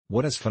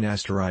What is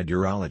finasteride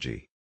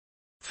urology?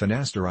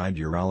 Finasteride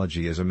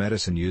urology is a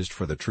medicine used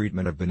for the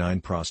treatment of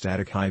benign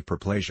prostatic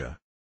hyperplasia.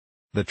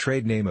 The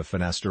trade name of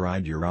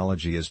finasteride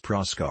urology is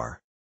Proscar.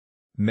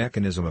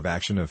 Mechanism of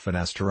action of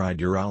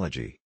finasteride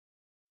urology.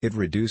 It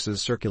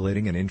reduces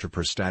circulating and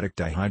intraprostatic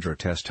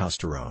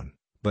dihydrotestosterone,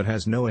 but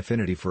has no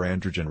affinity for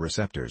androgen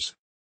receptors.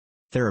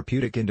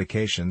 Therapeutic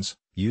indications,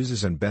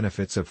 uses and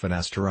benefits of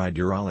finasteride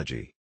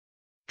urology.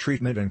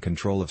 Treatment and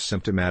control of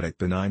symptomatic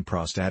benign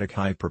prostatic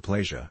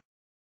hyperplasia.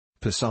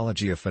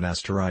 Pathology of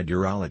finasteride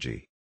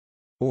urology.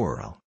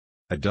 Oral.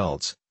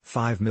 Adults,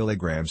 5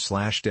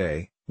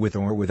 mg/day, with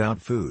or without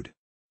food.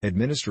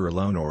 Administer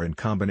alone or in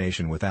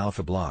combination with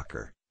alpha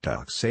blocker,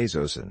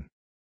 doxazosin.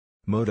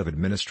 Mode of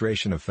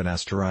administration of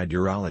finasteride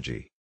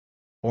urology.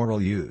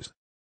 Oral use.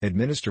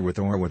 Administer with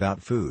or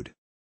without food.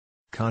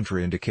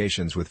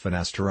 Contraindications with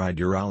finasteride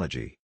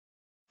urology.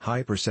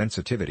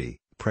 Hypersensitivity,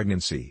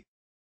 pregnancy.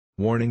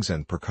 Warnings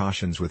and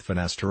precautions with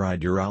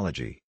finasteride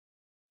urology.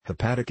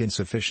 Hepatic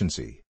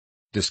insufficiency.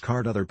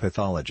 Discard other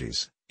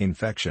pathologies,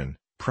 infection,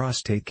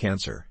 prostate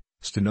cancer,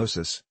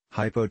 stenosis,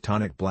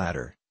 hypotonic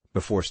bladder,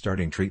 before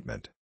starting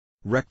treatment.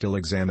 Rectal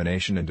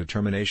examination and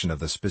determination of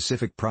the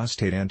specific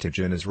prostate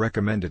antigen is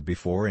recommended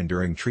before and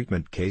during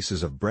treatment.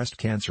 Cases of breast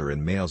cancer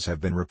in males have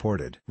been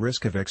reported.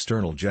 Risk of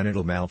external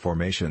genital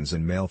malformations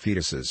in male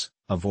fetuses.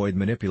 Avoid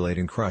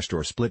manipulating crushed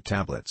or split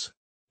tablets.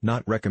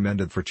 Not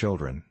recommended for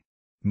children.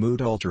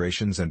 Mood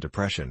alterations and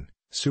depression.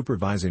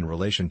 Supervise in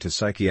relation to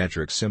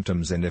psychiatric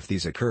symptoms and if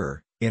these occur,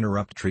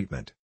 interrupt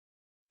treatment.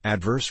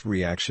 Adverse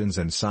reactions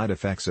and side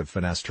effects of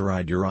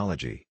finasteride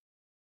urology.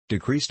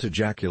 Decreased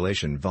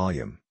ejaculation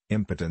volume,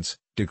 impotence,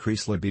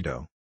 decreased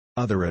libido.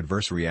 Other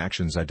adverse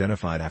reactions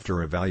identified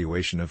after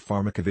evaluation of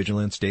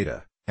pharmacovigilance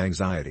data,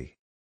 anxiety.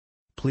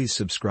 Please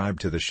subscribe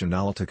to the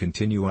channel to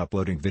continue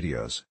uploading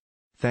videos.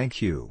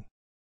 Thank you.